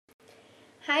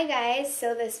Hi guys,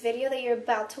 so this video that you're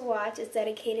about to watch is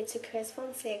dedicated to Chris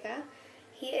Fonseca.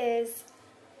 He is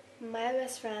my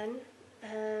best friend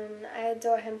and I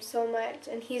adore him so much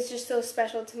and he's just so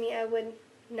special to me. I would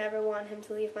never want him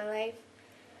to leave my life.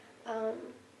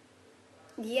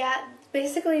 Yeah,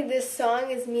 basically this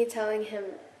song is me telling him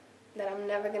that I'm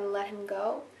never going to let him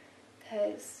go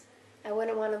because I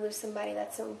wouldn't want to lose somebody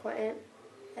that's so important.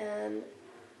 And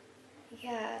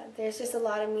yeah, there's just a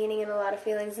lot of meaning and a lot of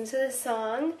feelings into this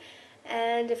song.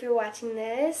 And if you're watching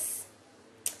this,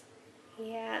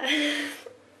 yeah.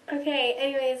 Okay,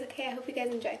 anyways, I hope you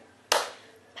guys enjoy.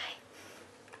 Bye.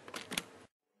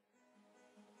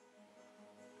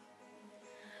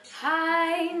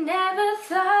 I never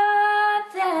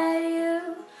thought that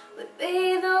you would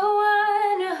be the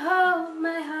one to hold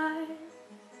my heart.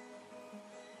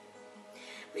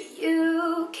 But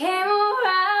you came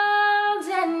around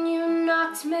and you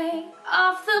knocked me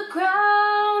off the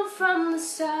ground from the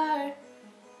start.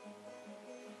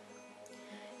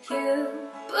 You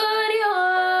put your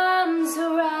arms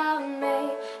around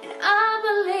me and I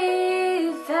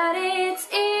believe that it's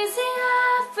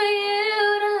easier for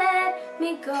you to let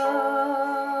me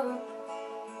go.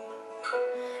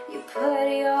 You put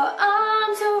your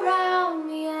arms around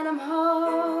me and I'm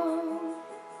home.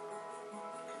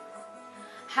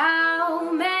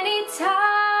 How many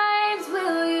times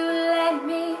will you let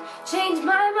me change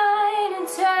my mind and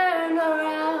turn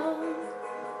around?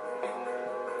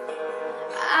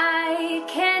 I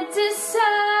can't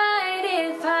decide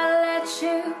if I let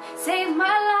you save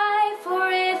my life or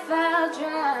if I'll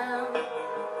drown.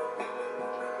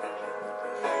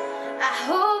 I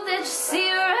hope that you see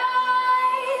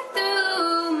right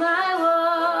through my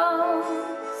walls.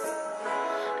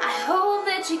 I hope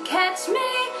that you catch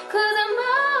me, 'cause I'm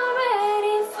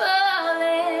already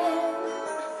falling.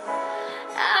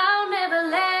 I'll never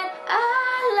let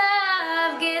our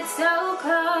love get so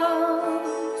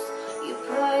close. You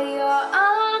put your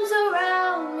arms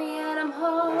around me and I'm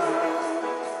home.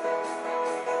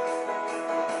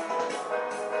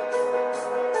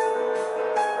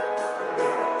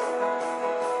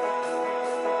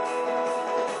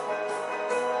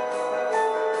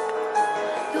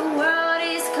 The world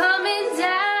is coming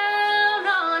down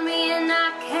on me and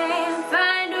I can't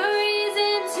find a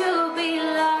reason to be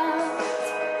loved.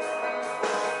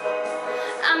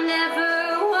 I never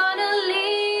wanna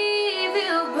leave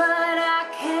you, but I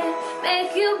can't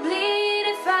make you bleed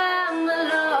if I'm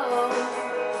alone.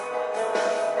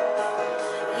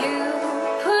 You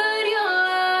put your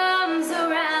arms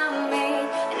around me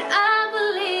and I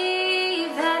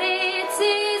believe that it's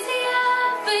easier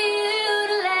for you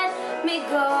to let me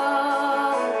go.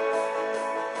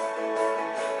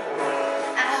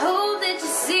 I hope that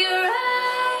you see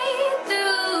right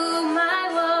through my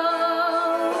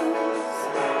walls.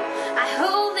 I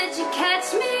hope that you catch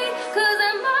me,